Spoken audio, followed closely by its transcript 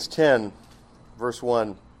10, verse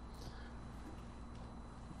 1.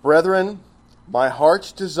 Brethren, my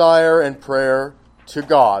heart's desire and prayer to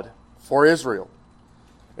God for Israel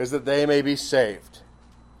is that they may be saved.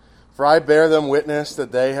 For I bear them witness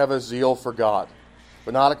that they have a zeal for God,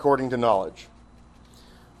 but not according to knowledge.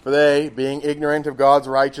 For they, being ignorant of God's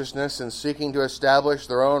righteousness and seeking to establish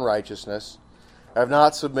their own righteousness, have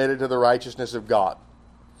not submitted to the righteousness of God.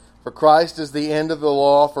 For Christ is the end of the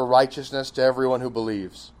law for righteousness to everyone who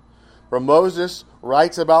believes. For Moses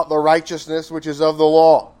writes about the righteousness which is of the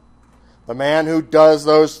law. The man who does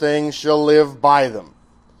those things shall live by them.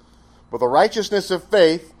 But the righteousness of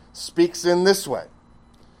faith speaks in this way.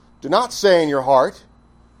 Do not say in your heart,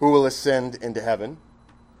 who will ascend into heaven?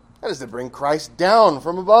 That is to bring Christ down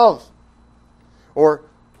from above. Or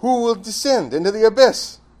who will descend into the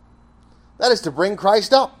abyss? That is to bring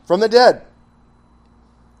Christ up from the dead.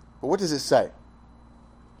 But what does it say?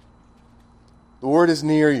 The word is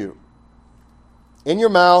near you, in your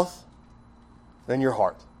mouth and in your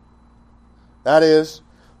heart. That is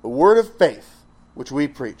the word of faith which we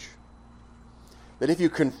preach. That if you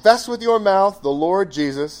confess with your mouth the Lord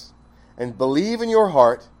Jesus and believe in your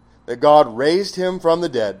heart that God raised him from the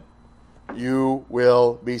dead, you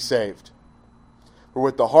will be saved. For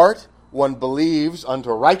with the heart one believes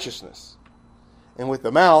unto righteousness, and with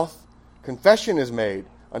the mouth confession is made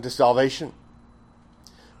unto salvation.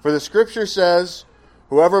 For the Scripture says,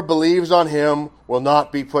 whoever believes on him will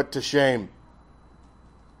not be put to shame.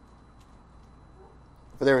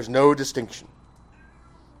 For there is no distinction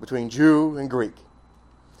between Jew and Greek.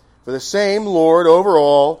 For the same Lord over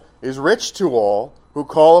all is rich to all who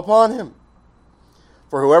call upon him.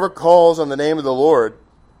 For whoever calls on the name of the Lord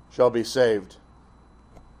shall be saved.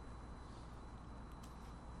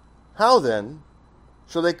 How then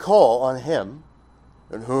shall they call on him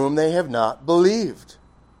in whom they have not believed?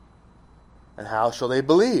 And how shall they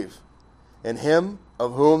believe in him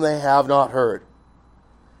of whom they have not heard?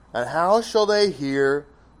 And how shall they hear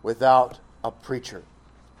without a preacher?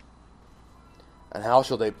 And how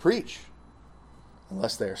shall they preach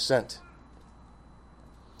unless they are sent?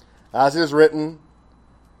 As it is written,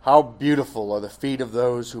 how beautiful are the feet of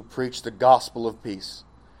those who preach the gospel of peace,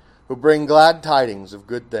 who bring glad tidings of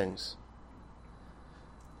good things.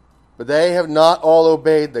 But they have not all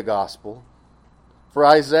obeyed the gospel. For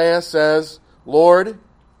Isaiah says, Lord,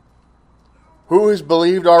 who has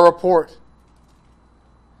believed our report?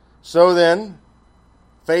 So then,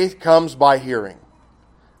 faith comes by hearing,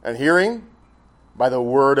 and hearing by the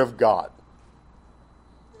word of God.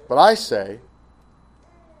 But I say,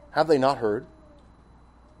 have they not heard?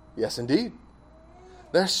 Yes, indeed.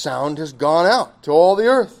 Their sound has gone out to all the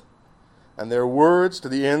earth, and their words to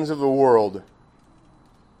the ends of the world.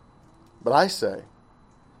 But I say,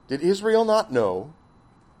 did Israel not know?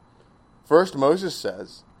 First Moses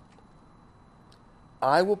says,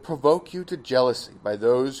 I will provoke you to jealousy by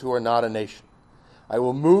those who are not a nation. I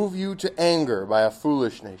will move you to anger by a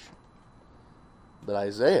foolish nation. But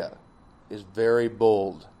Isaiah is very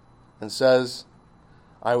bold and says,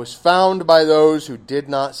 I was found by those who did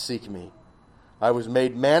not seek me. I was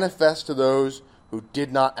made manifest to those who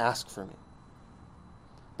did not ask for me.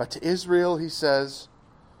 But to Israel he says,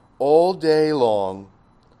 all day long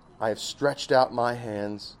I have stretched out my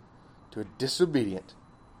hands to a disobedient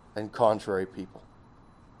and contrary people.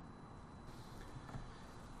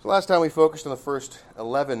 So last time we focused on the first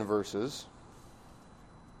 11 verses.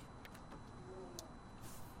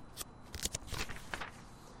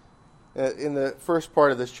 In the first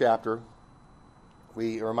part of this chapter,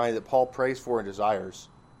 we are reminded that Paul prays for and desires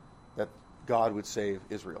that God would save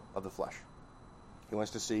Israel of the flesh. He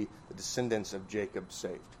wants to see the descendants of Jacob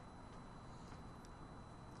saved.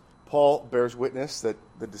 Paul bears witness that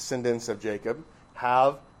the descendants of Jacob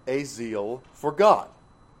have a zeal for God,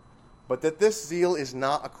 but that this zeal is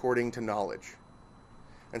not according to knowledge.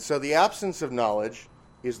 And so the absence of knowledge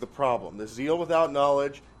is the problem. The zeal without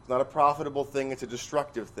knowledge is not a profitable thing, it's a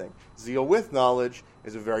destructive thing. Zeal with knowledge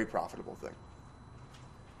is a very profitable thing.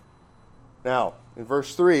 Now, in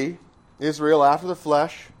verse 3, Israel after the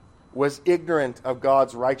flesh was ignorant of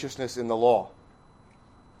God's righteousness in the law.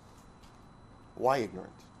 Why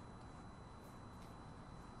ignorant?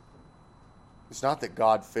 It's not that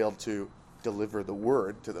God failed to deliver the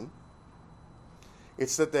word to them.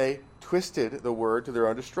 It's that they twisted the word to their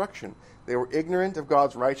own destruction. They were ignorant of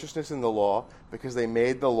God's righteousness in the law because they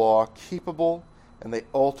made the law keepable and they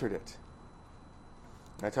altered it.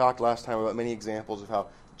 I talked last time about many examples of how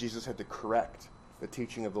Jesus had to correct the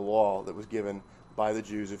teaching of the law that was given by the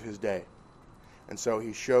Jews of his day. And so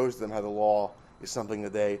he shows them how the law is something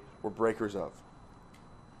that they were breakers of.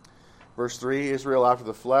 Verse 3, Israel after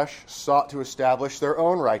the flesh sought to establish their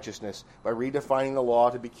own righteousness by redefining the law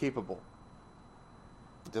to be keepable.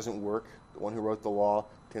 It doesn't work. The one who wrote the law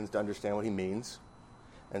tends to understand what he means.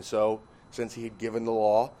 And so, since he had given the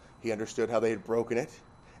law, he understood how they had broken it,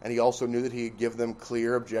 and he also knew that he had given them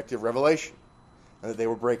clear, objective revelation, and that they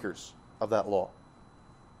were breakers of that law.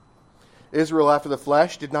 Israel after the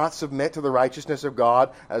flesh did not submit to the righteousness of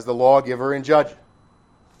God as the lawgiver and judge.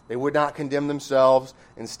 They would not condemn themselves.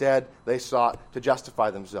 Instead, they sought to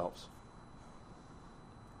justify themselves.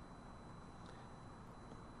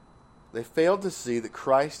 They failed to see that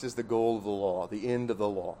Christ is the goal of the law, the end of the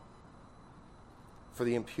law, for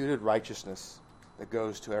the imputed righteousness that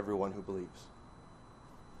goes to everyone who believes.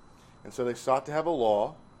 And so they sought to have a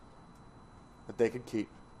law that they could keep,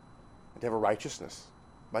 and to have a righteousness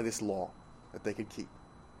by this law that they could keep,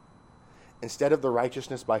 instead of the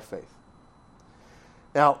righteousness by faith.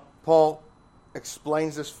 Now, Paul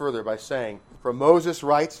explains this further by saying, for Moses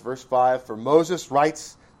writes, verse 5, for Moses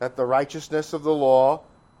writes that the righteousness of the law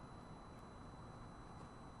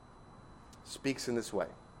speaks in this way,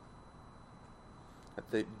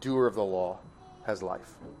 that the doer of the law has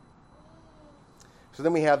life. So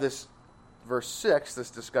then we have this verse 6,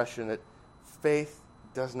 this discussion that faith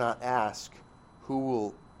does not ask who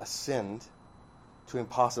will ascend to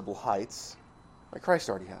impossible heights, like Christ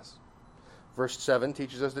already has. Verse 7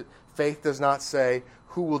 teaches us that faith does not say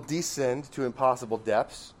who will descend to impossible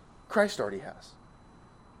depths, Christ already has.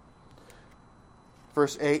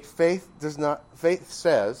 Verse 8, faith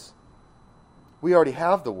says we already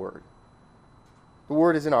have the Word. The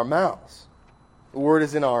Word is in our mouths. The Word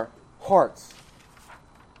is in our hearts.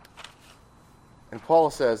 And Paul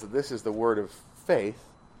says that this is the word of faith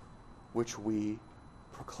which we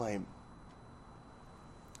proclaim.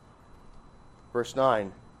 Verse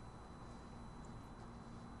 9.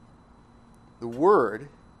 The Word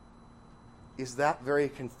is that very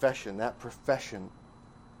confession, that profession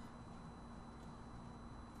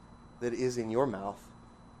that is in your mouth.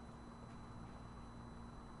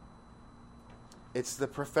 It's the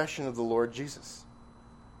profession of the Lord Jesus.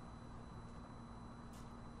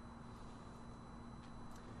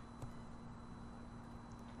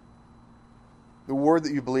 The word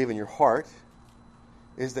that you believe in your heart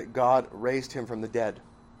is that God raised him from the dead.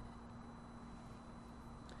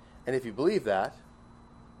 And if you believe that,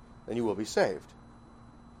 then you will be saved.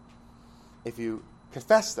 If you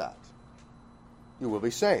confess that, you will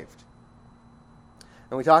be saved.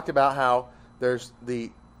 And we talked about how there's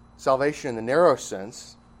the salvation in the narrow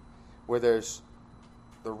sense, where there's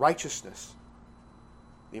the righteousness,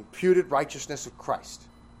 the imputed righteousness of Christ,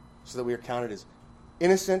 so that we are counted as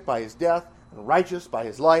innocent by his death and righteous by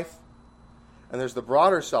his life. And there's the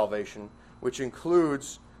broader salvation, which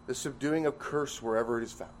includes the subduing of curse wherever it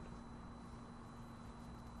is found.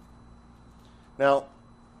 Now,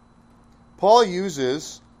 Paul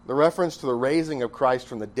uses the reference to the raising of Christ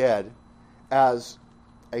from the dead as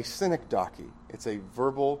a synecdoche. It's a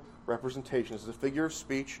verbal representation. It's a figure of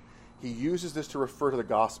speech. He uses this to refer to the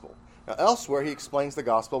gospel. Now, elsewhere, he explains the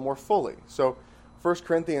gospel more fully. So, 1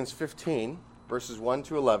 Corinthians 15, verses 1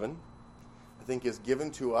 to 11, I think is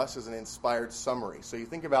given to us as an inspired summary. So you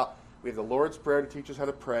think about, we have the Lord's Prayer to teach us how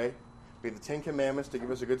to pray. We have the Ten Commandments to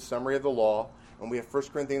give us a good summary of the law. And we have 1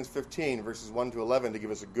 Corinthians 15, verses 1 to 11, to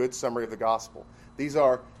give us a good summary of the gospel. These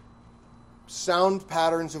are sound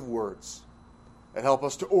patterns of words that help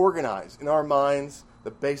us to organize in our minds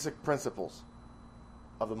the basic principles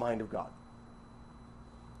of the mind of God.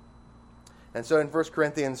 And so in 1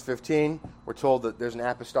 Corinthians 15, we're told that there's an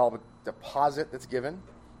apostolic deposit that's given.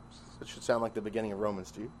 It should sound like the beginning of Romans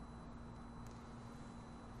to you.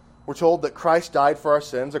 We're told that Christ died for our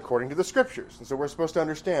sins according to the Scriptures. And so we're supposed to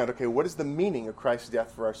understand, okay, what is the meaning of Christ's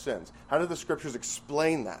death for our sins? How do the Scriptures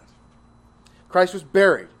explain that? Christ was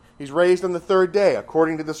buried. He's raised on the third day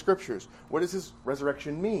according to the Scriptures. What does his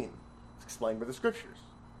resurrection mean? It's explained by the Scriptures.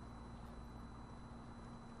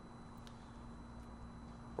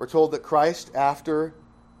 We're told that Christ, after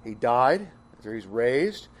he died, after he's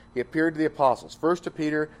raised, he appeared to the apostles. First to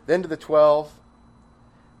Peter, then to the 12,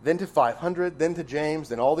 then to 500, then to James,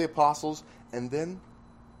 then all the apostles, and then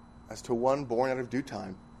as to one born out of due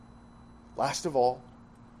time. Last of all,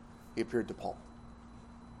 he appeared to Paul.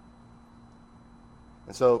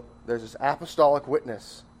 And so there's this apostolic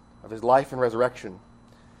witness of his life and resurrection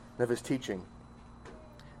and of his teaching.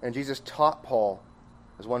 And Jesus taught Paul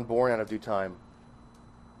as one born out of due time.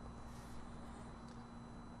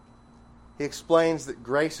 He explains that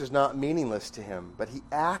grace is not meaningless to him, but he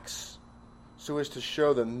acts so as to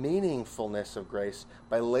show the meaningfulness of grace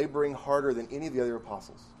by laboring harder than any of the other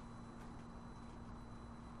apostles.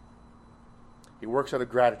 He works out of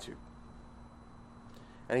gratitude.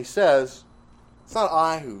 And he says, it's not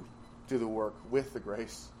I who do the work with the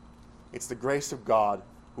grace. It's the grace of God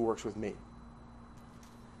who works with me.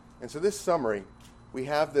 And so this summary, we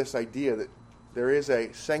have this idea that there is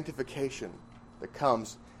a sanctification that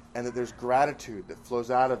comes and that there's gratitude that flows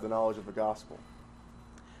out of the knowledge of the gospel.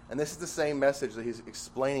 And this is the same message that he's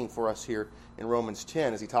explaining for us here in Romans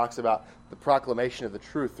 10 as he talks about the proclamation of the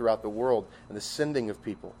truth throughout the world and the sending of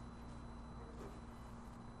people.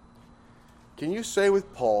 Can you say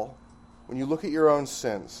with Paul, when you look at your own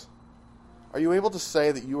sins, are you able to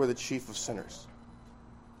say that you are the chief of sinners?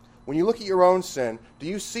 When you look at your own sin, do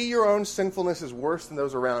you see your own sinfulness as worse than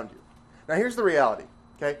those around you? Now here's the reality.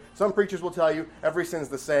 Okay? Some preachers will tell you every sin's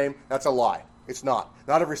the same. That's a lie. It's not.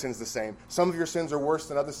 Not every sin's the same. Some of your sins are worse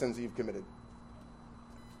than other sins that you've committed.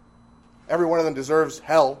 Every one of them deserves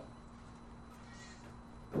hell.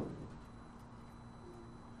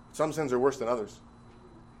 Some sins are worse than others.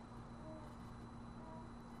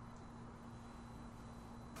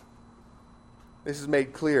 This is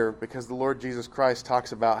made clear because the Lord Jesus Christ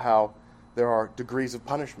talks about how there are degrees of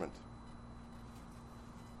punishment.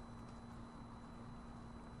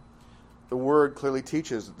 The Word clearly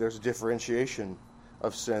teaches that there's a differentiation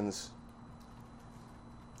of sins.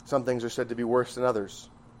 Some things are said to be worse than others.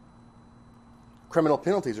 Criminal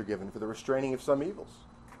penalties are given for the restraining of some evils.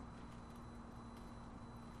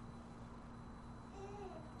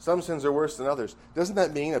 Some sins are worse than others. Doesn't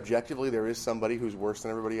that mean objectively there is somebody who's worse than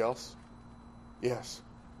everybody else? Yes.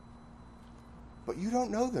 But you don't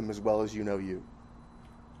know them as well as you know you.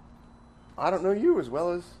 I don't know you as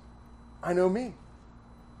well as I know me.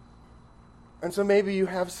 And so maybe you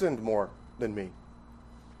have sinned more than me.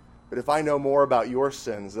 But if I know more about your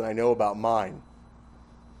sins than I know about mine,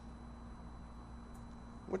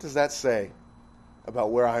 what does that say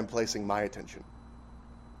about where I'm placing my attention?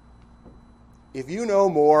 If you know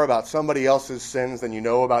more about somebody else's sins than you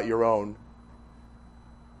know about your own,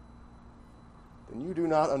 then you do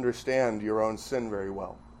not understand your own sin very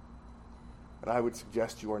well. And I would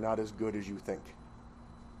suggest you are not as good as you think.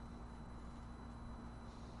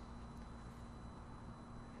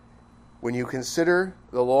 When you consider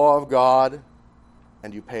the law of God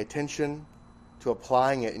and you pay attention to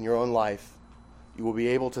applying it in your own life, you will be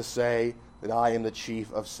able to say that I am the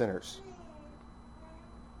chief of sinners.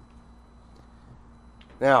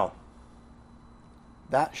 Now,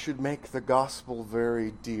 that should make the gospel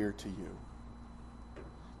very dear to you.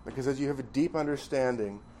 Because as you have a deep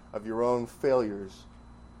understanding of your own failures,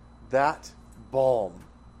 that balm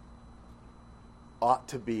ought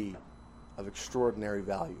to be of extraordinary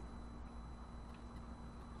value.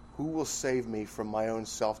 Who will save me from my own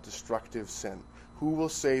self-destructive sin? Who will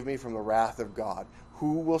save me from the wrath of God?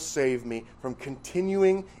 Who will save me from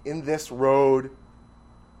continuing in this road?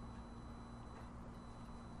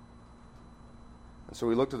 And so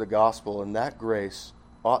we look to the gospel, and that grace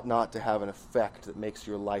ought not to have an effect that makes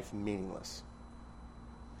your life meaningless.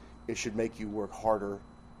 It should make you work harder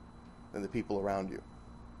than the people around you.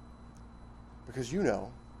 Because you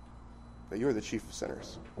know that you're the chief of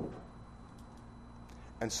sinners.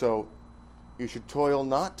 And so you should toil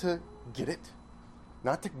not to get it,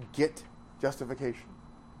 not to get justification,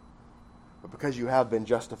 but because you have been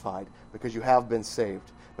justified, because you have been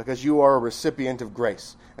saved, because you are a recipient of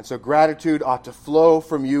grace. And so gratitude ought to flow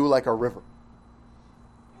from you like a river.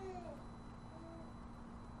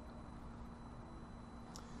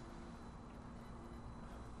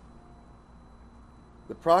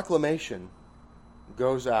 The proclamation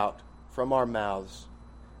goes out from our mouths,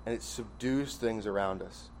 and it subdues things around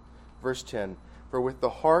us. Verse 10, for with the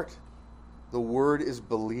heart the word is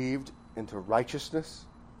believed into righteousness.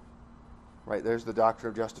 Right, there's the doctrine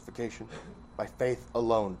of justification. By faith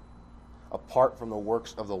alone, apart from the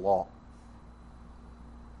works of the law.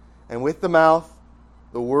 And with the mouth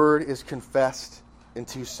the word is confessed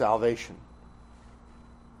into salvation.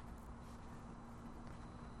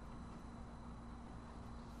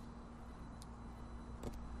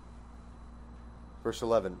 Verse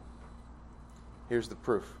 11. Here's the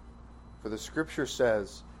proof. For the scripture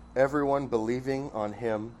says, everyone believing on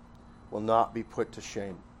him will not be put to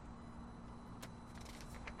shame.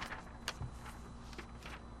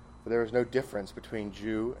 For there is no difference between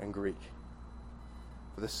Jew and Greek.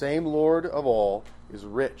 For the same Lord of all is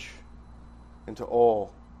rich into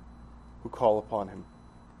all who call upon him.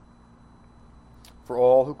 For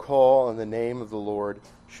all who call on the name of the Lord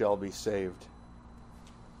shall be saved.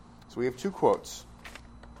 So we have two quotes.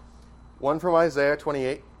 One from Isaiah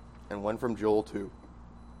 28 and one from Joel 2.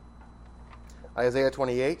 Isaiah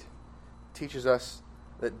 28 teaches us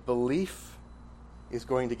that belief is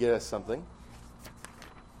going to get us something.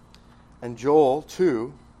 And Joel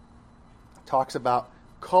 2 talks about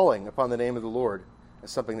calling upon the name of the Lord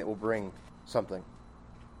as something that will bring something.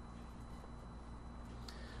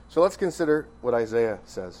 So let's consider what Isaiah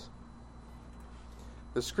says.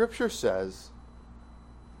 The scripture says,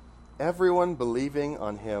 everyone believing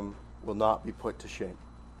on him will not be put to shame.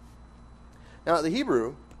 Now, the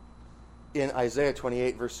Hebrew in Isaiah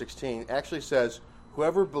 28, verse 16, actually says,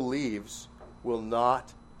 whoever believes will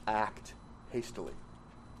not act hastily.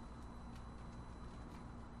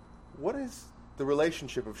 What is the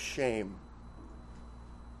relationship of shame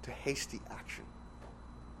to hasty action?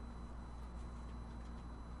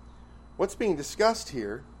 What's being discussed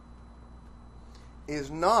here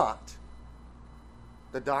is not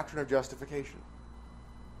the doctrine of justification.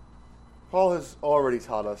 Paul has already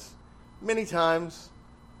taught us many times,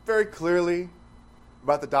 very clearly,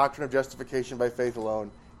 about the doctrine of justification by faith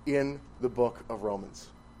alone in the book of Romans.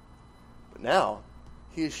 But now,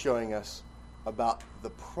 he is showing us about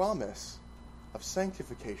the promise of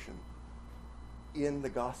sanctification in the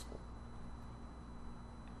gospel.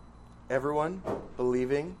 Everyone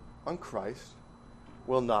believing on Christ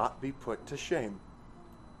will not be put to shame.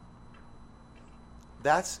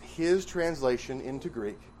 That's his translation into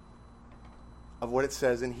Greek of what it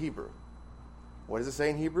says in Hebrew. What does it say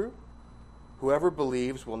in Hebrew? Whoever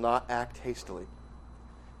believes will not act hastily.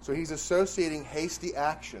 So he's associating hasty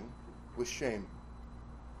action with shame.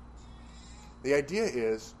 The idea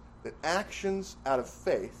is that actions out of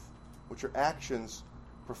faith, which are actions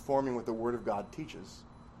performing what the Word of God teaches,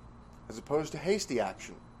 as opposed to hasty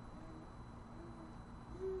action,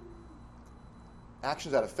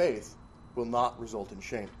 actions out of faith will not result in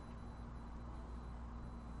shame.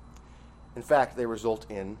 In fact, they result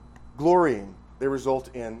in glorying. They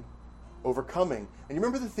result in overcoming. And you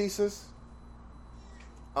remember the thesis?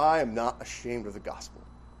 I am not ashamed of the gospel.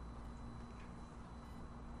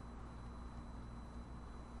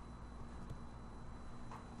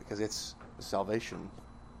 Because it's salvation.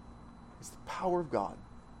 It's the power of God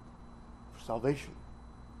for salvation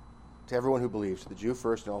to everyone who believes, to the Jew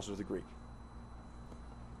first and also to the Greek.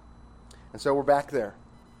 And so we're back there.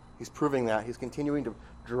 He's proving that. He's continuing to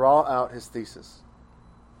draw out his thesis.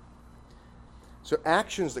 So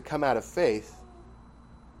actions that come out of faith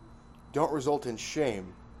don't result in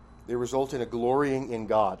shame. They result in a glorying in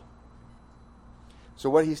God. So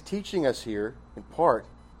what he's teaching us here, in part,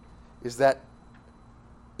 is that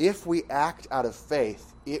if we act out of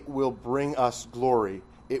faith, it will bring us glory.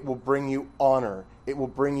 It will bring you honor. It will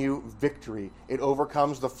bring you victory. It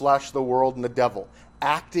overcomes the flesh, the world, and the devil.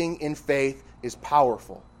 Acting in faith is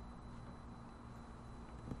powerful.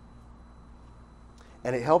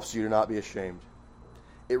 And it helps you to not be ashamed.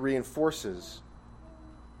 It reinforces.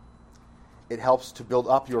 It helps to build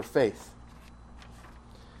up your faith.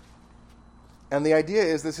 And the idea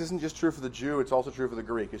is this isn't just true for the Jew, it's also true for the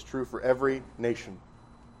Greek. It's true for every nation.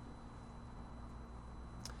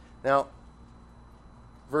 Now,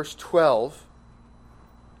 verse 12,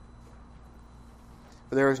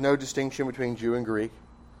 for there is no distinction between Jew and Greek,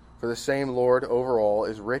 for the same Lord over all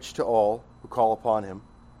is rich to all who call upon him.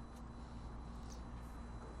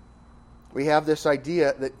 We have this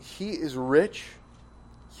idea that he is rich.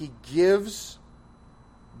 He gives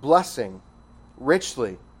blessing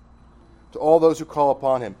richly to all those who call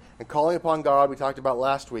upon him. And calling upon God, we talked about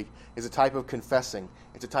last week, is a type of confessing.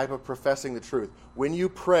 It's a type of professing the truth. When you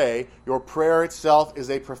pray, your prayer itself is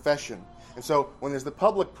a profession. And so when there's the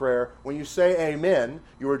public prayer, when you say amen,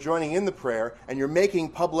 you are joining in the prayer and you're making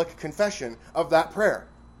public confession of that prayer.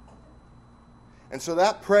 And so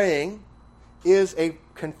that praying is a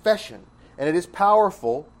confession. And it is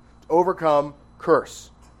powerful to overcome curse.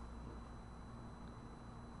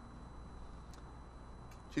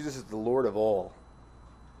 Jesus is the Lord of all.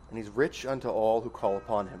 And he's rich unto all who call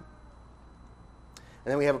upon him.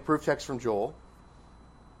 And then we have a proof text from Joel.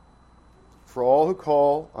 For all who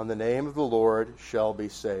call on the name of the Lord shall be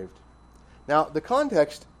saved. Now, the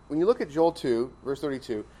context, when you look at Joel 2, verse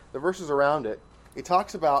 32, the verses around it, it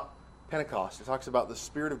talks about Pentecost. It talks about the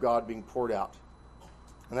Spirit of God being poured out.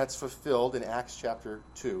 And that's fulfilled in Acts chapter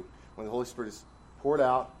 2, when the Holy Spirit is poured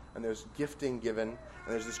out, and there's gifting given, and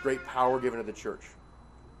there's this great power given to the church.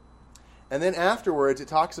 And then afterwards, it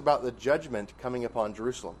talks about the judgment coming upon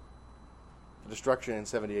Jerusalem, the destruction in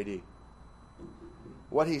 70 AD.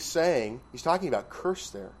 What he's saying, he's talking about curse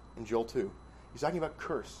there in Joel 2. He's talking about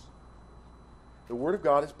curse. The Word of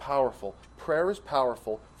God is powerful. Prayer is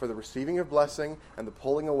powerful for the receiving of blessing and the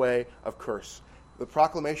pulling away of curse. The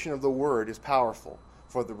proclamation of the Word is powerful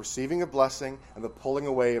for the receiving of blessing and the pulling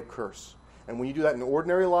away of curse. And when you do that in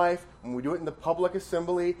ordinary life, when we do it in the public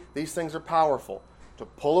assembly, these things are powerful. To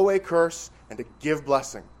pull away curse and to give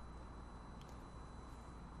blessing.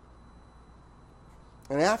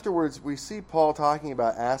 And afterwards, we see Paul talking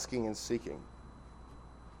about asking and seeking.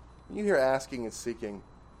 When you hear asking and seeking,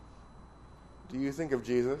 do you think of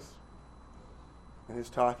Jesus? And he's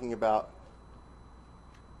talking about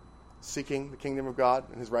seeking the kingdom of God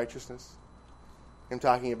and his righteousness. Him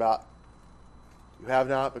talking about, you have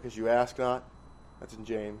not because you ask not. That's in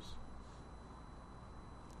James.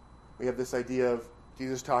 We have this idea of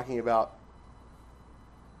Jesus talking about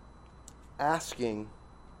asking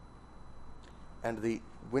and the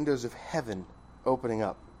windows of heaven opening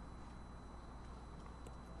up.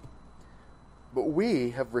 But we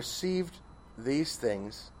have received these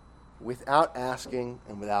things without asking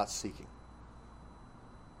and without seeking.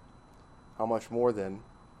 How much more then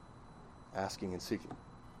asking and seeking?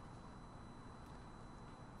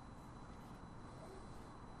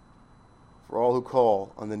 For all who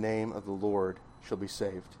call on the name of the Lord shall be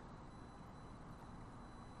saved.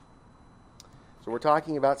 So we're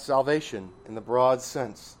talking about salvation in the broad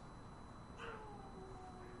sense.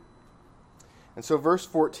 And so verse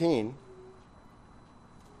 14,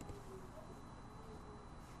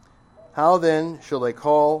 how then shall they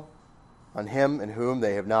call on him in whom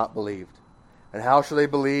they have not believed? And how shall they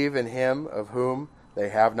believe in him of whom they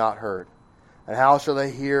have not heard? And how shall they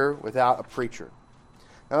hear without a preacher?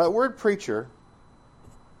 Now that word preacher,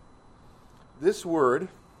 this word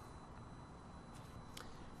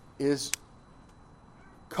is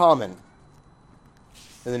common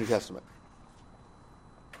in the New Testament.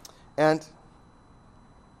 And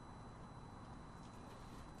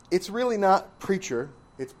it's really not preacher,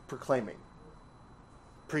 it's proclaiming,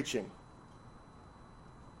 preaching.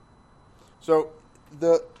 So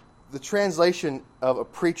the translation of a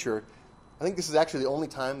preacher, I think this is actually the only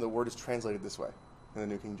time the word is translated this way in the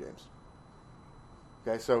New King James.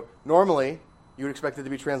 Okay, so normally you would expect it to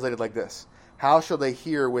be translated like this. How shall they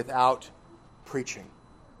hear without preaching?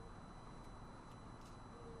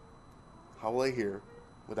 How will they hear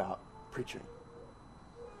without preaching?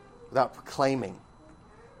 Without proclaiming?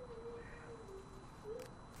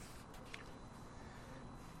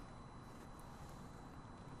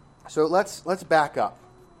 So let's back up.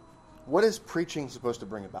 What is preaching supposed to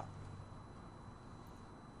bring about?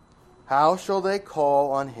 How shall they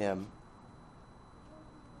call on him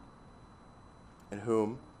in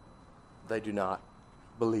whom they do not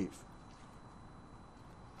believe?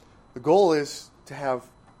 The goal is to have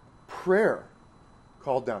prayer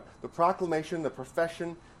called down. The proclamation, the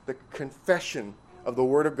profession, the confession of the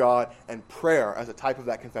Word of God, and prayer as a type of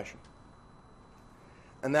that confession.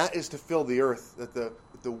 And that is to fill the earth, that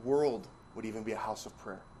the world would even be a house of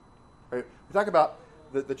prayer. Right? We talk about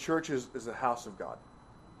the church is the house of God,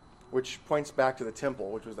 which points back to the temple,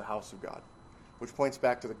 which was the house of God, which points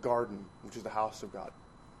back to the garden, which is the house of God.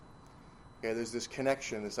 Okay, there's this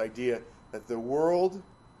connection, this idea that the world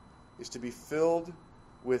is to be filled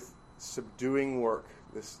with subduing work.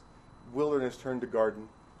 This wilderness turned to garden,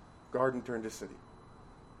 garden turned to city.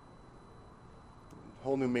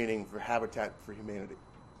 Whole new meaning for Habitat for Humanity.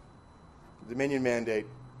 The Dominion Mandate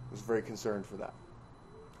was very concerned for that.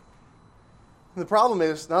 And the problem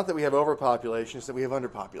is not that we have overpopulation, it's that we have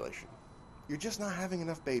underpopulation. You're just not having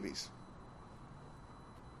enough babies.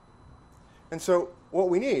 And so what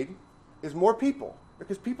we need is more people,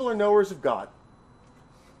 because people are knowers of God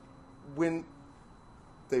when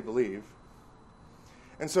they believe.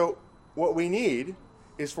 And so what we need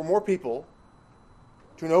is for more people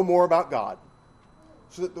to know more about God,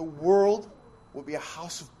 so that the world will be a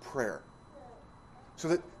house of prayer. So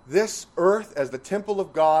that this earth, as the temple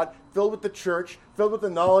of God, filled with the church, filled with the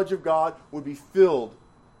knowledge of God, would be filled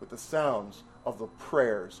with the sounds of the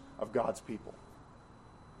prayers of God's people.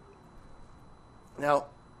 Now,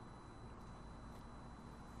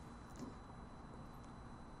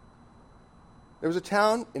 there was a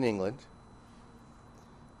town in England,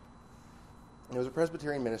 and there was a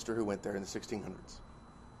Presbyterian minister who went there in the 1600s.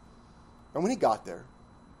 And when he got there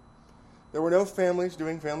were no families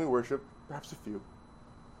doing family worship, perhaps a few.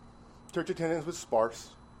 Church attendance was sparse.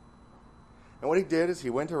 And what he did is he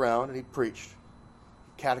went around and he preached.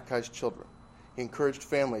 He catechized children. He encouraged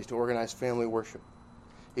families to organize family worship.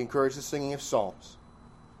 He encouraged the singing of psalms.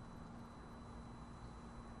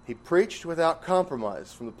 He preached without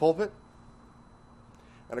compromise from the pulpit.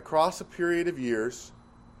 And across a period of years,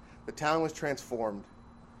 the town was transformed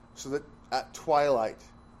so that at twilight,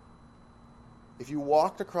 if you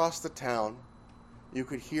walked across the town, you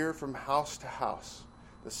could hear from house to house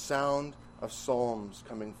the sound of psalms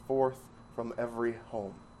coming forth from every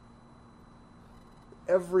home.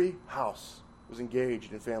 Every house was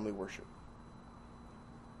engaged in family worship.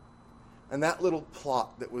 And that little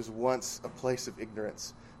plot that was once a place of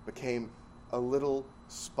ignorance became a little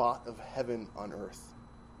spot of heaven on earth.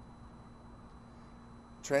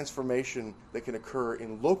 transformation that can occur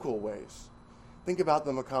in local ways, think about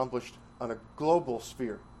them accomplished on a global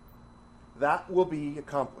sphere. That will be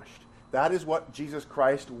accomplished. That is what Jesus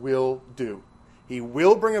Christ will do. He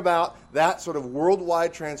will bring about that sort of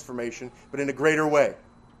worldwide transformation, but in a greater way.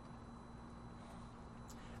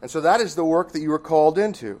 And so that is the work that you are called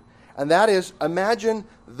into. And that is, imagine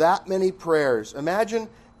that many prayers. Imagine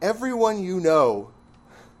everyone you know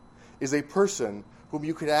is a person whom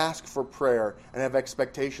you could ask for prayer and have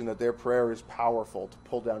expectation that their prayer is powerful to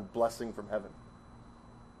pull down blessing from heaven.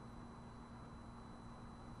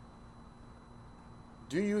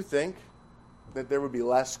 Do you think that there would be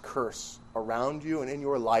less curse around you and in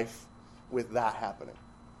your life with that happening?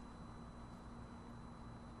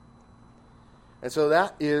 And so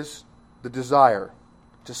that is the desire,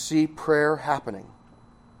 to see prayer happening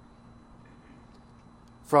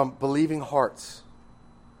from believing hearts.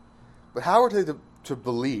 But how are they to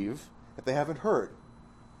believe if they haven't heard?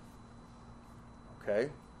 Okay,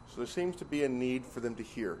 so there seems to be a need for them to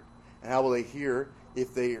hear. And how will they hear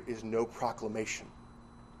if there is no proclamation?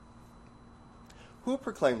 Who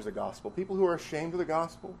proclaims the gospel? People who are ashamed of the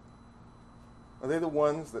gospel? Are they the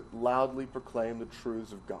ones that loudly proclaim the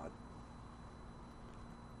truths of God?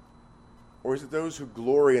 Or is it those who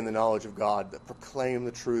glory in the knowledge of God that proclaim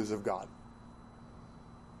the truths of God?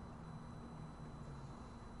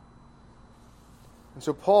 And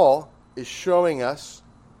so Paul is showing us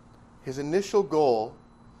his initial goal,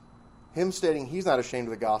 him stating he's not ashamed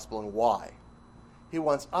of the gospel and why. He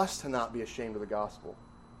wants us to not be ashamed of the gospel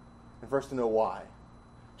and for us to know why,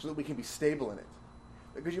 so that we can be stable in it.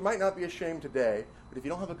 Because you might not be ashamed today, but if you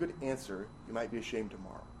don't have a good answer, you might be ashamed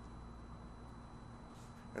tomorrow.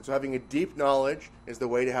 And so having a deep knowledge is the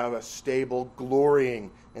way to have a stable glorying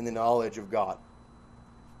in the knowledge of God.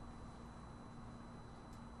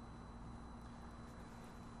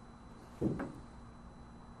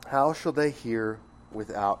 How shall they hear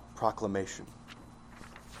without proclamation?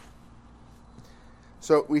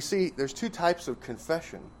 So we see there's two types of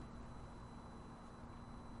confession.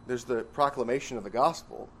 There's the proclamation of the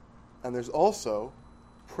gospel, and there's also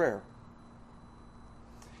prayer.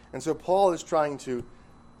 And so Paul is trying to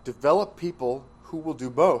develop people who will do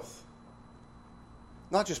both.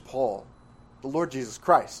 Not just Paul. The Lord Jesus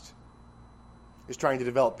Christ is trying to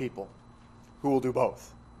develop people who will do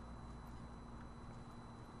both.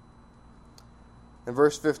 In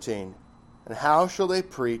verse 15, and how shall they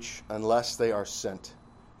preach unless they are sent?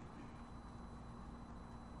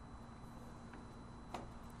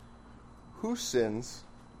 Who sins?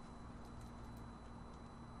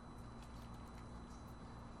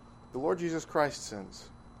 The Lord Jesus Christ sins.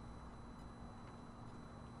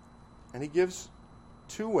 And he gives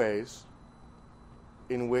two ways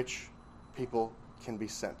in which people can be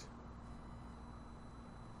sent.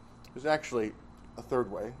 There's actually a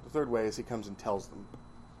third way. The third way is he comes and tells them.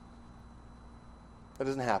 That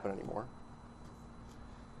doesn't happen anymore.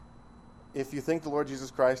 If you think the Lord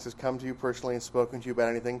Jesus Christ has come to you personally and spoken to you about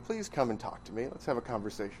anything, please come and talk to me. Let's have a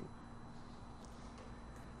conversation.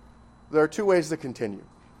 There are two ways to continue.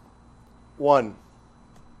 One,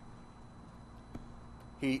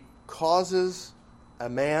 he causes a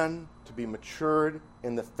man to be matured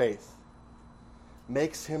in the faith,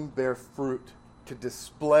 makes him bear fruit, to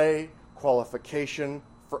display qualification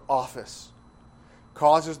for office,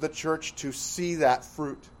 causes the church to see that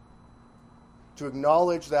fruit, to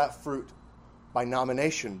acknowledge that fruit by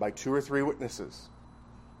nomination, by 2 or 3 witnesses.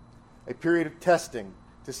 A period of testing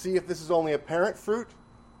to see if this is only apparent fruit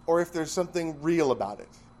or if there's something real about it.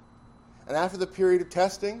 And after the period of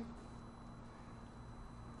testing,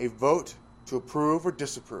 a vote to approve or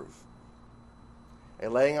disapprove. A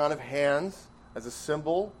laying on of hands as a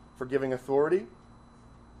symbol for giving authority.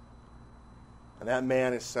 And that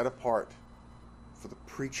man is set apart for the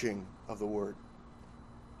preaching of the word.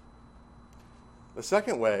 The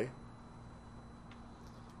second way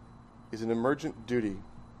is an emergent duty.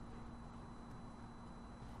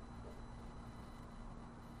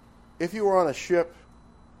 If you are on a ship,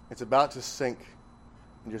 it's about to sink,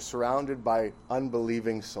 and you're surrounded by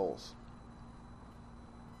unbelieving souls.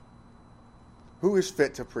 Who is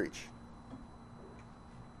fit to preach?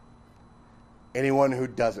 Anyone who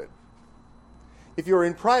does it. If you're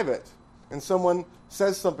in private and someone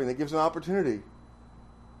says something that gives an opportunity,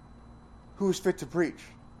 who is fit to preach?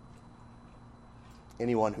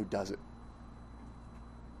 Anyone who does it.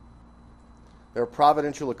 There are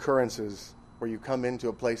providential occurrences where you come into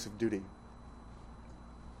a place of duty.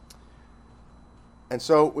 And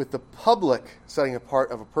so with the public setting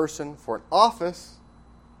apart of a person for an office,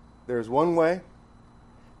 there is one way.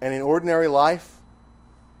 And in ordinary life,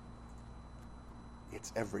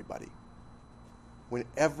 it's everybody.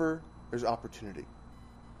 whenever there's opportunity.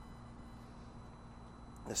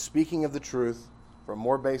 The speaking of the truth, from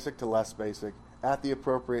more basic to less basic, at the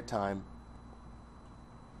appropriate time.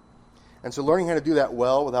 And so learning how to do that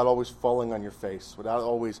well without always falling on your face, without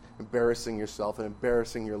always embarrassing yourself and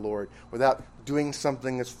embarrassing your Lord, without doing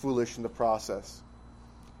something that's foolish in the process,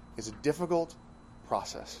 is a difficult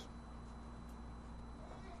process.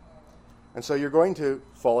 And so you're going to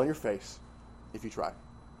fall on your face if you try.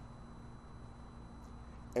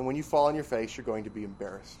 And when you fall on your face, you're going to be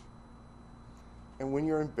embarrassed. And when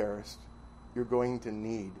you're embarrassed, you're going to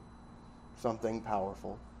need something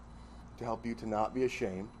powerful to help you to not be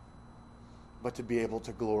ashamed, but to be able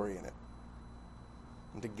to glory in it,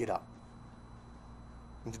 and to get up,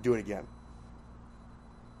 and to do it again.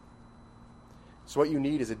 So what you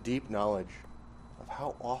need is a deep knowledge of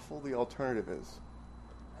how awful the alternative is,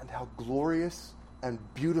 and how glorious and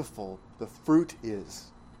beautiful the fruit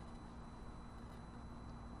is.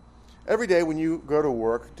 Every day when you go to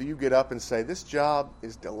work, do you get up and say, this job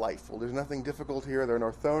is delightful. There's nothing difficult here. There are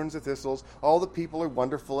no thorns or thistles. All the people are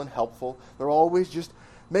wonderful and helpful. They're always just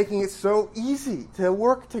making it so easy to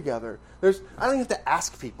work together. I don't even have to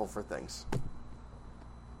ask people for things.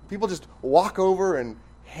 People just walk over and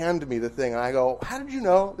hand me the thing, and I go, how did you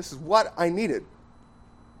know this is what I needed?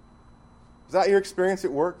 Is that your experience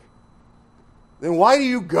at work? Then why do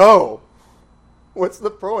you go? What's the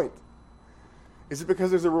point? Is it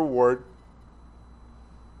because there's a reward?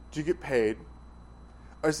 Do you get paid?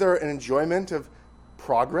 Or is there an enjoyment of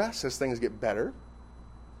progress as things get better?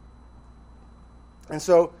 And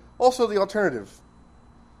so, also the alternative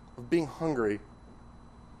of being hungry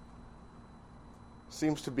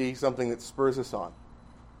seems to be something that spurs us on.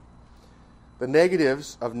 The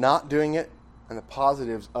negatives of not doing it and the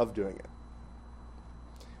positives of doing it.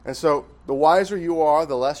 And so, the wiser you are,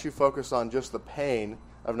 the less you focus on just the pain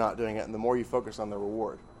of not doing it, and the more you focus on the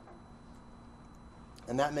reward.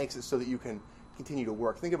 And that makes it so that you can continue to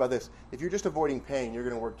work. Think about this. If you're just avoiding pain, you're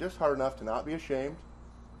going to work just hard enough to not be ashamed,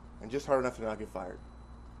 and just hard enough to not get fired.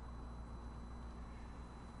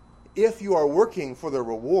 If you are working for the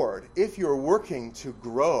reward, if you're working to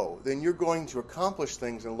grow, then you're going to accomplish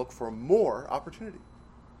things and look for more opportunity.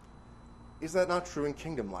 Is that not true in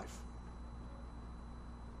kingdom life?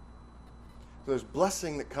 So there's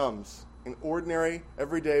blessing that comes in ordinary,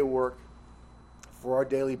 everyday work for our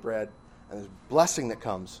daily bread, and there's blessing that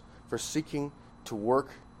comes for seeking to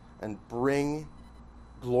work and bring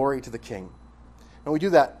glory to the King. And we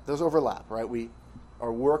do that, those overlap, right?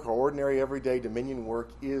 Our work, our ordinary, everyday dominion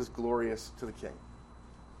work is glorious to the King.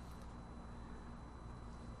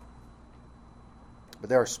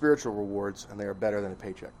 But there are spiritual rewards, and they are better than a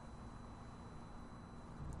paycheck.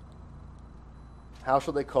 How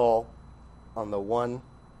shall they call on the one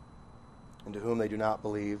into whom they do not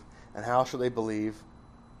believe? And how shall they believe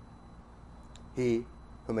him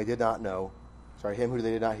whom they did not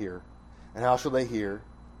hear? And how shall they hear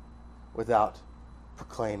without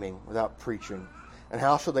proclaiming, without preaching? And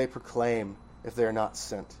how shall they proclaim if they are not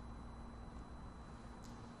sent?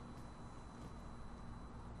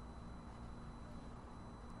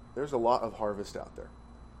 There's a lot of harvest out there.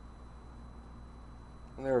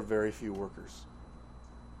 And there are very few workers.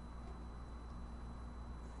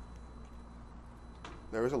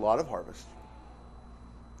 There is a lot of harvest.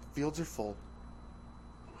 Fields are full.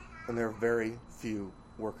 And there are very few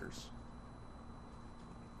workers.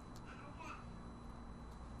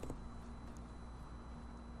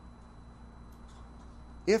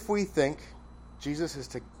 If we think Jesus is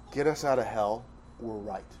to get us out of hell, we're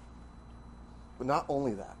right. But not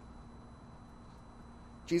only that.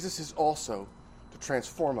 Jesus is also to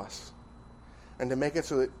transform us and to make it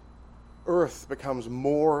so that earth becomes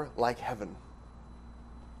more like heaven.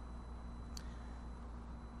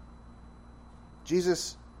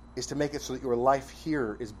 Jesus is to make it so that your life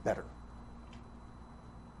here is better.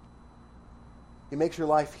 He makes your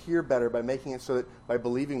life here better by making it so that by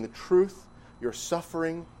believing the truth, your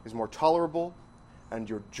suffering is more tolerable and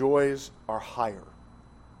your joys are higher.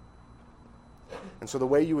 And so the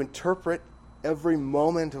way you interpret every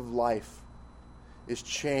moment of life is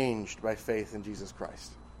changed by faith in Jesus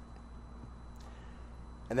Christ.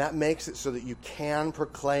 And that makes it so that you can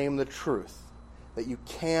proclaim the truth, that you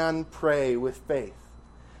can pray with faith,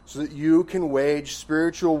 so that you can wage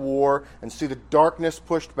spiritual war and see the darkness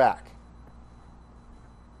pushed back.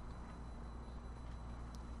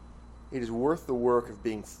 It is worth the work of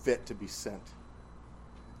being fit to be sent.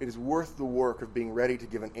 It is worth the work of being ready to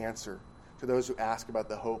give an answer to those who ask about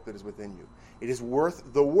the hope that is within you. It is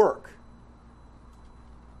worth the work.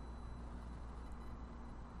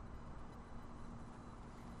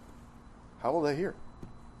 How will they hear?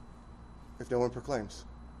 if no one proclaims?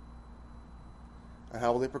 And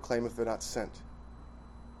how will they proclaim if they're not sent?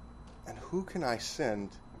 And who can I send?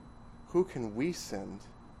 Who can we send?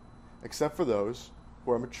 Except for those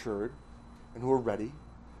who are matured and who are ready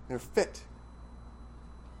and are fit.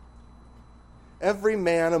 Every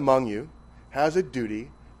man among you has a duty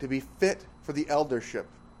to be fit for the eldership.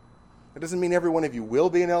 It doesn't mean every one of you will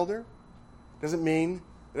be an elder. It doesn't mean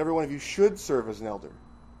that every one of you should serve as an elder.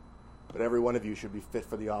 But every one of you should be fit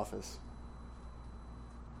for the office.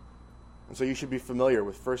 And so you should be familiar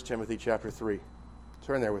with 1 Timothy chapter 3.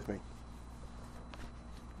 Turn there with me.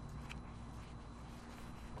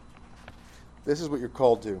 This is what you're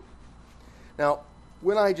called to. Now,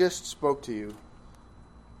 when I just spoke to you,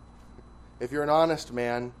 if you're an honest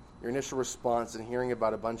man, your initial response in hearing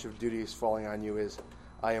about a bunch of duties falling on you is,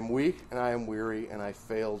 I am weak and I am weary and I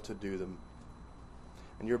fail to do them.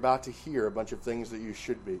 And you're about to hear a bunch of things that you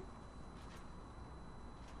should be.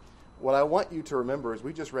 What I want you to remember is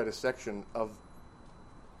we just read a section of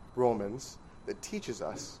Romans that teaches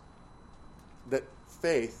us that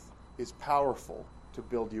faith is powerful to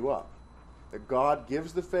build you up. That God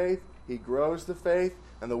gives the faith, He grows the faith,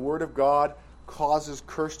 and the Word of God causes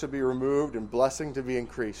curse to be removed and blessing to be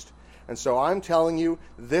increased. And so I'm telling you,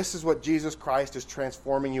 this is what Jesus Christ is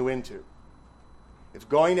transforming you into. It's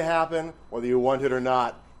going to happen whether you want it or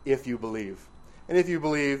not, if you believe. And if you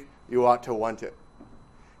believe, you ought to want it.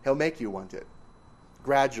 He'll make you want it.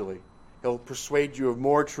 Gradually. He'll persuade you of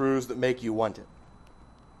more truths that make you want it.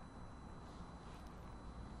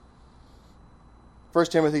 1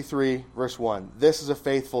 Timothy 3, verse 1. This is a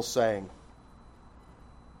faithful saying.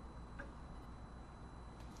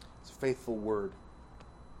 It's a faithful word.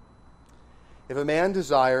 If a man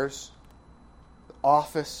desires the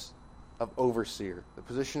office of overseer, the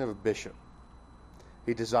position of a bishop,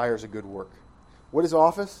 he desires a good work. What is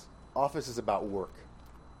office? Office is about work.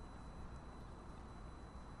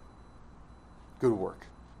 Good work.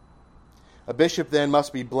 A bishop then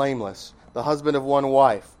must be blameless, the husband of one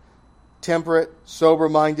wife, temperate,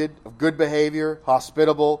 sober-minded, of good behavior,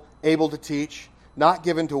 hospitable, able to teach, not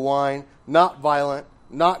given to wine, not violent,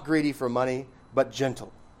 not greedy for money, but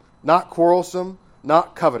gentle, not quarrelsome,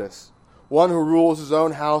 not covetous, one who rules his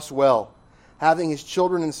own house well, having his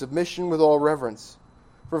children in submission with all reverence.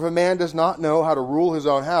 For if a man does not know how to rule his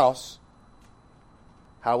own house,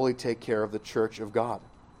 how will he take care of the church of God?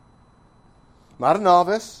 Not a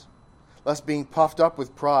novice, lest being puffed up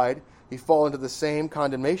with pride, he fall into the same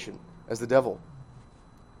condemnation as the devil.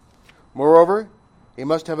 Moreover, he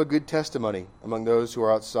must have a good testimony among those who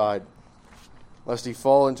are outside, lest he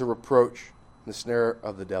fall into reproach and the snare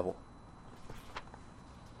of the devil.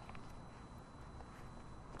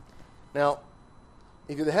 Now,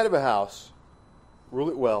 if you're the head of a house, rule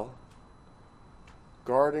it well.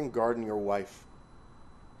 Guard and garden your wife.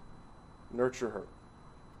 Nurture her.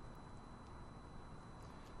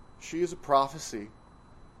 She is a prophecy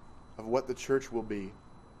of what the church will be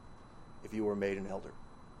if you were made an elder.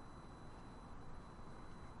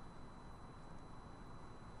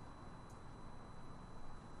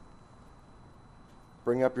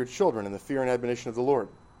 Bring up your children in the fear and admonition of the Lord.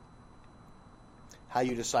 How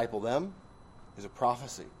you disciple them is a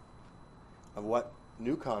prophecy of what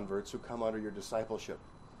new converts who come under your discipleship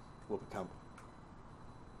will become.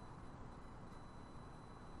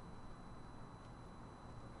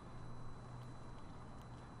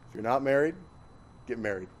 If you're not married, get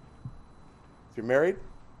married. If you're married,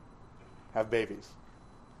 have babies.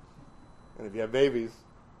 And if you have babies,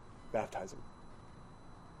 baptize them.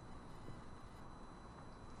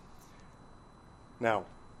 Now,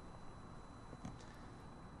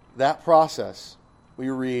 that process we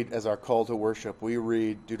read as our call to worship. We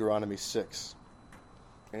read Deuteronomy 6.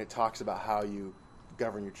 And it talks about how you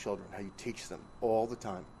govern your children, how you teach them all the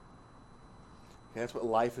time. Okay, that's what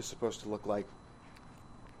life is supposed to look like.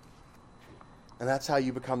 And that's how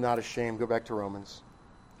you become not ashamed. Go back to Romans.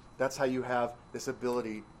 That's how you have this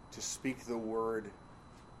ability to speak the word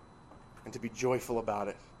and to be joyful about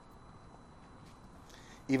it,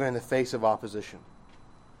 even in the face of opposition.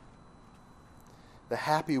 The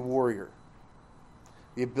happy warrior,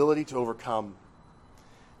 the ability to overcome,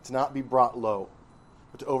 to not be brought low,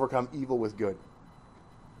 but to overcome evil with good.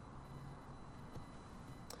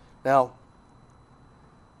 Now,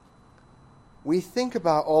 we think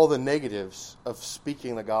about all the negatives of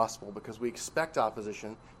speaking the gospel because we expect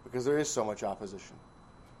opposition, because there is so much opposition.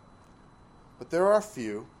 But there are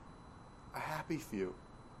few, a happy few,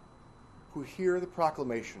 who hear the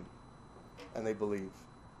proclamation and they believe.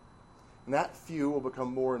 And that few will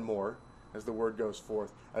become more and more as the word goes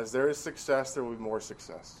forth. As there is success, there will be more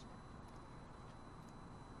success.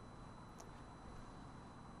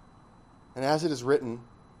 And as it is written,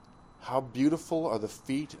 how beautiful are the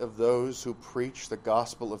feet of those who preach the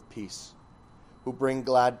gospel of peace, who bring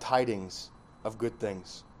glad tidings of good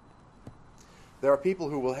things. There are people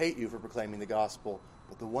who will hate you for proclaiming the gospel,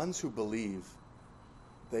 but the ones who believe,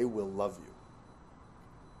 they will love you.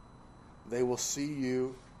 They will see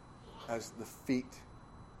you as the feet.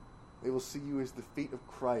 They will see you as the feet of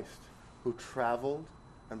Christ, who traveled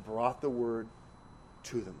and brought the word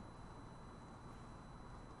to them.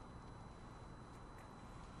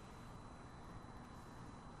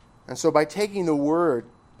 And so by taking the word,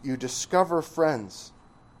 you discover friends.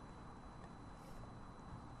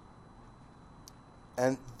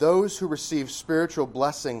 And those who receive spiritual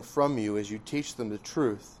blessing from you as you teach them the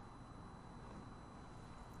truth,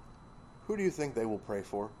 who do you think they will pray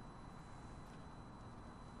for?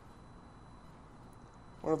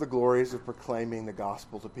 One of the glories of proclaiming the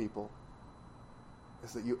gospel to people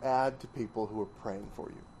is that you add to people who are praying for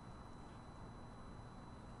you.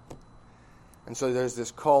 And so there's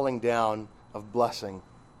this calling down of blessing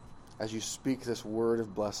as you speak this word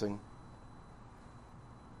of blessing.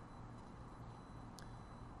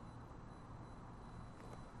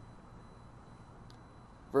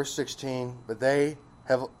 Verse 16, but they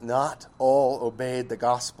have not all obeyed the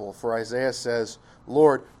gospel. For Isaiah says,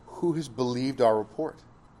 Lord, who has believed our report?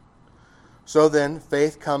 So then,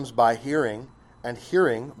 faith comes by hearing, and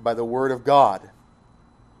hearing by the word of God.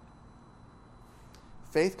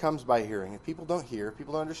 Faith comes by hearing. If people don't hear,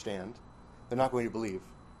 people don't understand, they're not going to believe.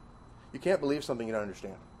 You can't believe something you don't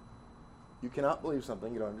understand. You cannot believe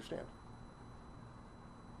something you don't understand.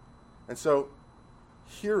 And so,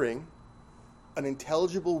 hearing an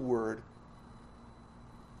intelligible word,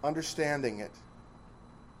 understanding it,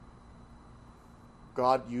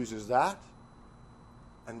 God uses that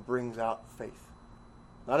and brings out faith.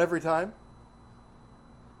 Not every time,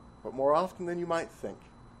 but more often than you might think.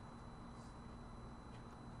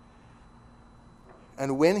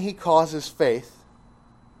 And when he causes faith,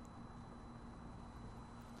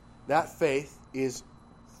 that faith is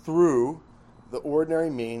through the ordinary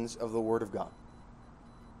means of the Word of God.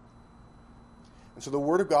 And so the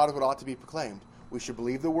Word of God is what ought to be proclaimed. We should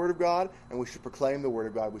believe the Word of God, and we should proclaim the Word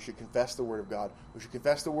of God. We should confess the Word of God. We should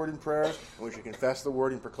confess the Word in prayers, and we should confess the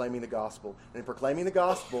Word in proclaiming the gospel. And in proclaiming the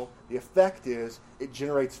gospel, the effect is it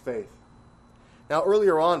generates faith. Now,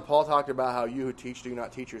 earlier on, Paul talked about how you who teach do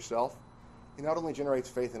not teach yourself. It not only generates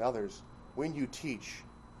faith in others, when you teach,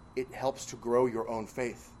 it helps to grow your own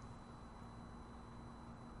faith.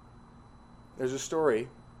 There's a story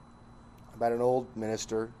about an old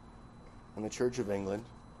minister in the Church of England.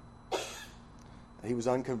 He was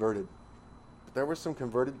unconverted. But there were some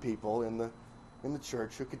converted people in the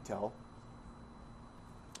church who could tell.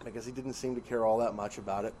 I guess he didn't seem to care all that much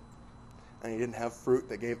about it. And he didn't have fruit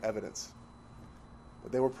that gave evidence.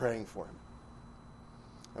 But they were praying for him.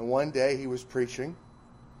 And one day he was preaching,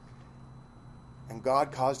 and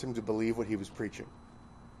God caused him to believe what he was preaching.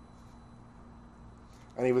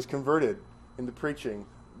 And he was converted into preaching,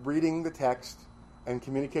 reading the text, and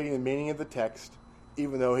communicating the meaning of the text,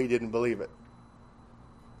 even though he didn't believe it.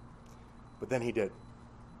 But then he did.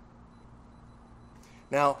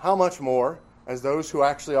 Now, how much more, as those who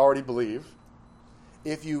actually already believe,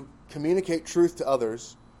 if you communicate truth to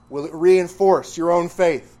others, will it reinforce your own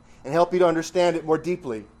faith and help you to understand it more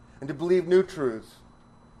deeply and to believe new truths?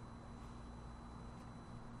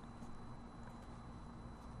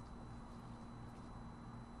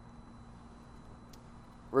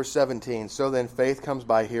 Verse 17, so then faith comes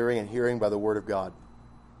by hearing, and hearing by the word of God.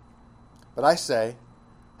 But I say,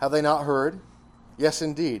 have they not heard? Yes,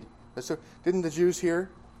 indeed. So, didn't the Jews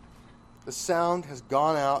hear? The sound has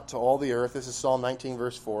gone out to all the earth. This is Psalm 19,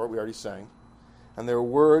 verse 4, we already sang. And there are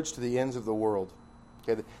words to the ends of the world.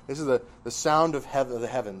 Okay, this is the sound of the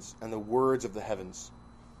heavens and the words of the heavens.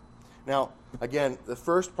 Now, again, the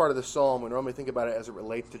first part of the psalm, we normally think about it as it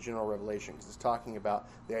relates to general revelation, because it's talking about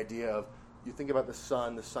the idea of, you think about the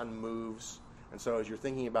sun moves. And so as you're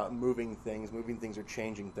thinking about moving things are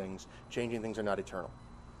changing things. Changing things are not eternal.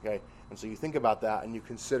 Okay? And so you think about that and you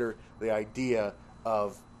consider the idea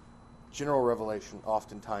of general revelation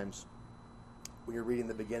oftentimes when you're reading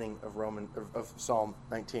the beginning of Psalm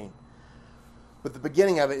 19. But the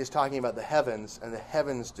beginning of it is talking about the heavens and the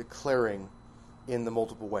heavens declaring in the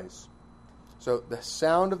multiple ways. So the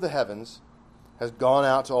sound of the heavens has gone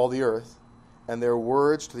out to all the earth, and their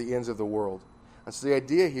words to the ends of the world. And so the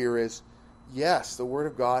idea here is, yes, the word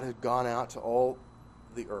of God has gone out to all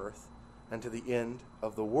the earth and to the end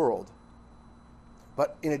of the world.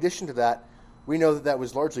 But in addition to that, we know that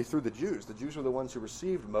was largely through the Jews. The Jews were the ones who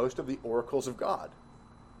received most of the oracles of God.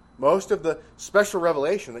 Most of the special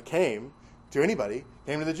revelation that came to anybody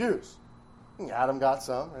came to the Jews. Adam got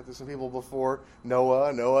some. Right? There's some people before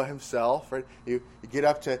Noah himself. Right? You get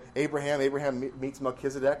up to Abraham. Abraham meets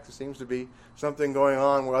Melchizedek. There seems to be something going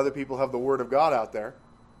on where other people have the Word of God out there.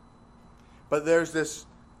 But there's this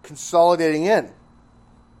consolidating in.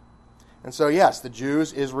 And so, yes, the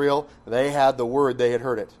Jews, Israel, they had the Word. They had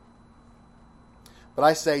heard it. But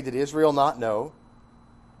I say, did Israel not know?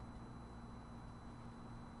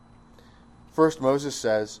 First, Moses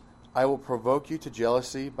says, I will provoke you to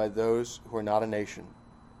jealousy by those who are not a nation.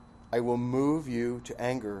 I will move you to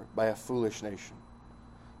anger by a foolish nation.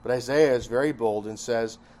 But Isaiah is very bold and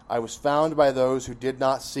says, I was found by those who did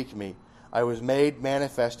not seek me. I was made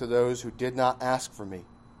manifest to those who did not ask for me.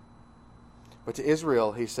 But to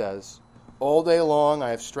Israel, he says, all day long I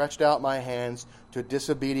have stretched out my hands to a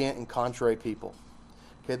disobedient and contrary people.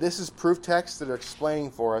 Okay, this is proof texts that are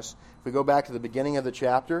explaining for us. If we go back to the beginning of the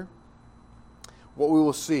chapter, what we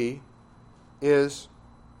will see is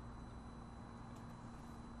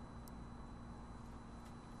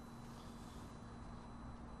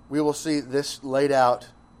we will see this laid out,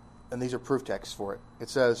 and these are proof texts for it. It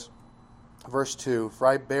says, verse 2, for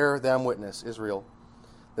I bear them witness, Israel,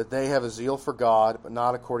 that they have a zeal for God, but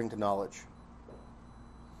not according to knowledge.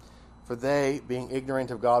 For they, being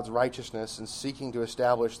ignorant of God's righteousness and seeking to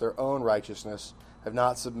establish their own righteousness, have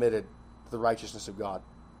not submitted to the righteousness of God.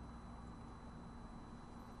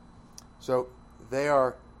 So they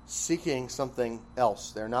are seeking something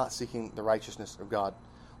else. They're not seeking the righteousness of God.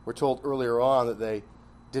 We're told earlier on that they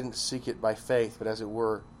didn't seek it by faith, but as it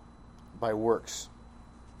were, by works.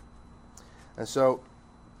 And so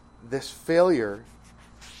this failure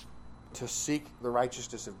to seek the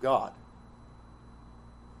righteousness of God,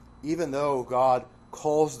 even though God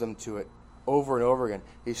calls them to it over and over again,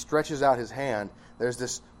 he stretches out his hand. There's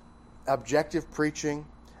this objective preaching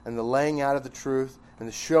and the laying out of the truth and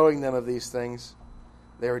the showing them of these things.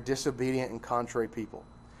 They are disobedient and contrary people.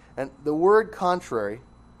 And the word contrary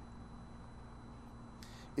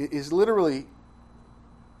is literally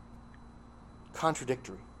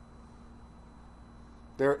contradictory.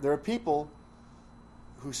 There are people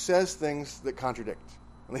who says things that contradict,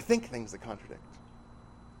 and they think things that contradict.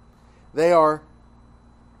 They are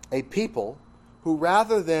a people who,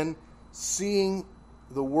 rather than seeing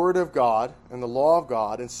the Word of God and the law of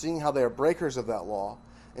God and seeing how they are breakers of that law,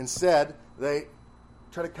 instead they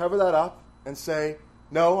try to cover that up and say,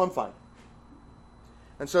 no, I'm fine.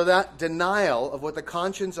 And so that denial of what the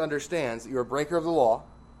conscience understands, that you're a breaker of the law,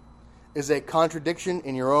 is a contradiction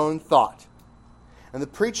in your own thought. And the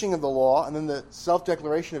preaching of the law and then the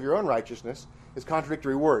self-declaration of your own righteousness is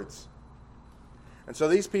contradictory words. And so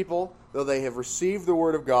these people, though they have received the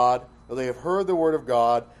Word of God, though they have heard the Word of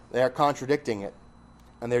God, they are contradicting it,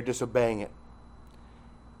 and they're disobeying it.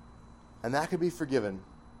 And that could be forgiven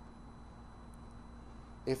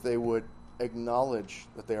if they would acknowledge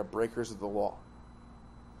that they are breakers of the law,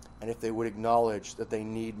 and if they would acknowledge that they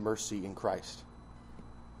need mercy in Christ.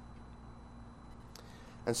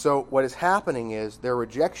 And so what is happening is their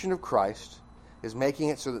rejection of Christ is making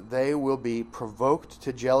it so that they will be provoked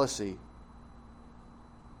to jealousy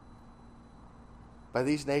by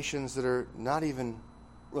these nations that are not even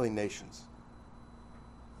really nations.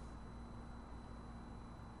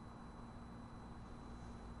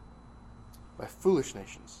 By foolish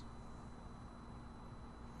nations.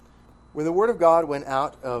 When the Word of God went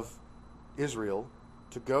out of Israel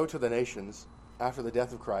to go to the nations after the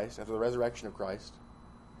death of Christ, after the resurrection of Christ,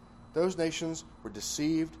 those nations were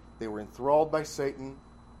deceived, they were enthralled by Satan,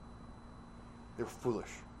 they were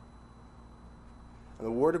foolish. And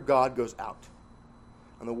the Word of God goes out.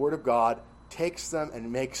 And the Word of God takes them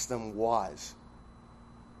and makes them wise.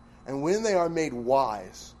 And when they are made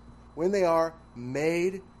wise, when they are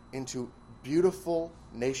made into beautiful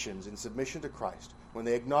nations in submission to Christ, when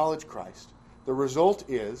they acknowledge Christ, the result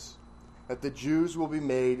is that the Jews will be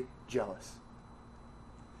made jealous.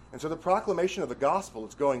 And so the proclamation of the gospel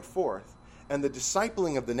that's going forth and the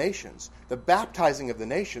discipling of the nations, the baptizing of the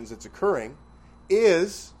nations that's occurring,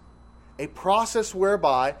 is a process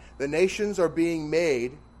whereby the nations are being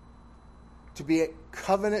made to be a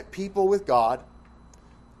covenant people with God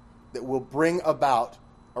that will bring about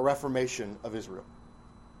a reformation of Israel.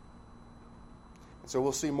 And so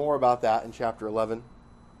we'll see more about that in chapter 11.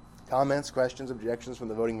 Comments, questions, objections from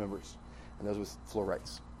the voting members, and those with floor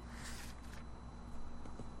rights.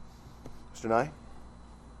 Mr. Nye? Thank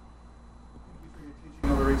you for your teaching,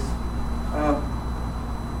 Elder Reese.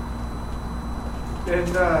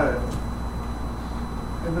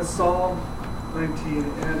 In the Psalm 19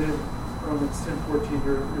 and in Romans 10:14,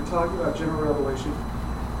 you're talking about general revelation.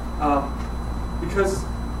 Because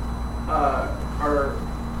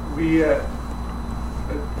we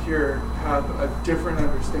here have a different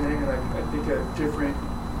understanding, and I think a different,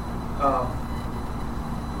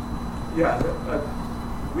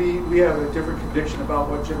 we have a different conviction about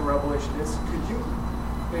what general revelation is. Could you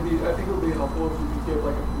maybe, I think it would be helpful if you could give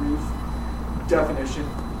like a brief definition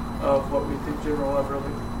of what we think general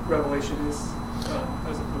revelation is,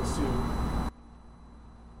 as opposed to...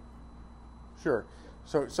 Sure.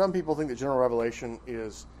 So some people think that general revelation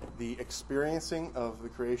is the experiencing of the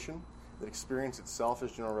creation, that experience itself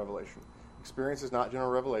is general revelation. Experience is not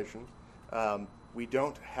general revelation. We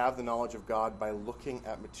don't have the knowledge of God by looking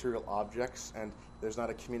at material objects, and there's not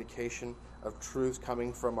a communication of truths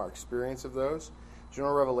coming from our experience of those.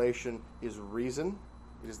 General revelation is reason.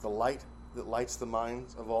 It is the light that lights the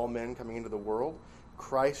minds of all men coming into the world.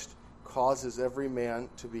 Christ causes every man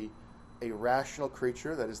to be a rational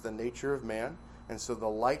creature. That is the nature of man. And so the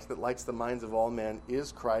light that lights the minds of all men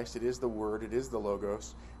is Christ. It is the Word. It is the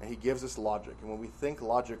Logos. And He gives us logic. And when we think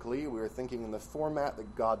logically, we are thinking in the format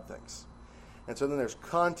that God thinks. And so then there's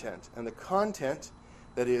content. And the content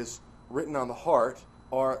that is written on the heart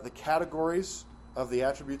are the categories of the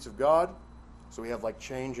attributes of God. So we have like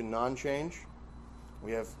change and non-change.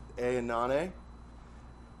 We have A and non-A.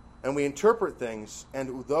 And we interpret things,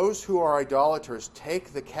 and those who are idolaters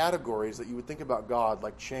take the categories that you would think about God,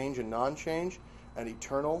 like change and non-change, and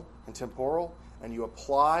eternal and temporal, and you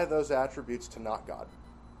apply those attributes to not God.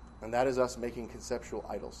 And that is us making conceptual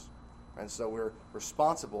idols. And so we're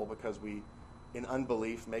responsible because we, in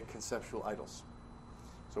unbelief, make conceptual idols.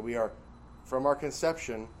 So we are, from our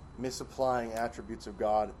conception, misapplying attributes of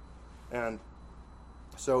God. And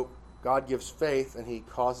so God gives faith, and He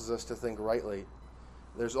causes us to think rightly.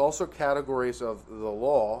 There's also categories of the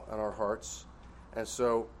law in our hearts, and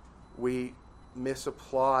so we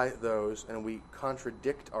misapply those, and we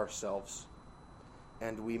contradict ourselves,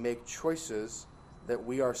 and we make choices that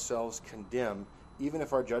we ourselves condemn, even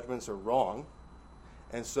if our judgments are wrong.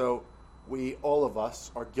 And so we, all of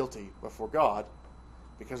us, are guilty before God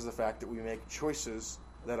because of the fact that we make choices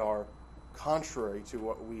that are contrary to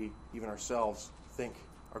what we, even ourselves, think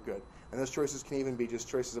are good. And those choices can even be just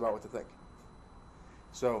choices about what to think.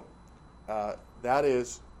 So that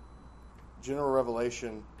is, general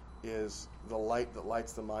revelation is the light that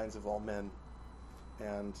lights the minds of all men.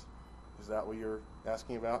 And is that what you're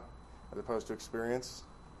asking about, as opposed to experience?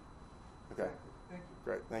 Okay. Thank you.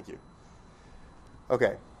 Great, thank you.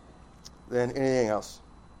 Okay, then anything else?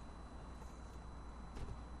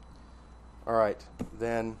 All right,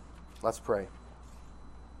 then let's pray.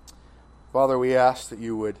 Father, we ask that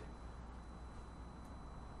you would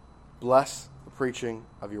bless the preaching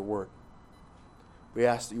of your word. We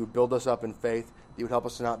ask that you would build us up in faith, that you would help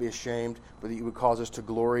us to not be ashamed, but that you would cause us to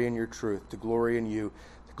glory in your truth, to glory in you,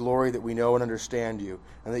 to glory that we know and understand you,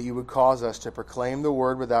 and that you would cause us to proclaim the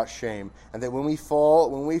word without shame, and that when we fall,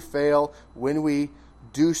 when we fail, when we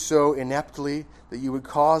do so ineptly, that you would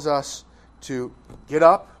cause us to get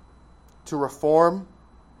up, to reform,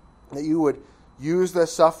 that you would use the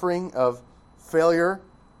suffering of failure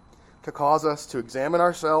to cause us to examine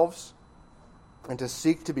ourselves and to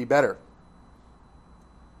seek to be better.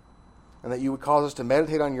 And that you would cause us to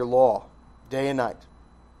meditate on your law day and night.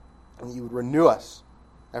 And that you would renew us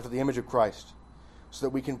after the image of Christ so that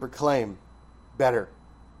we can proclaim better.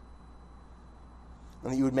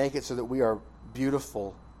 And that you would make it so that we are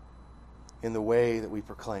beautiful in the way that we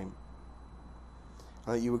proclaim.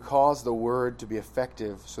 And that you would cause the word to be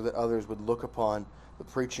effective so that others would look upon the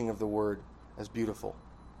preaching of the word as beautiful.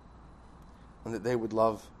 And that they would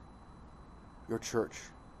love your church,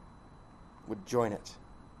 would join it,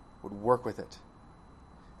 would work with it,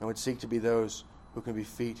 and would seek to be those who can be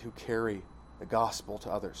feet who carry the gospel to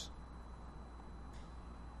others.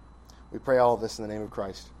 We pray all of this in the name of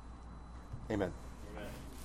Christ. Amen.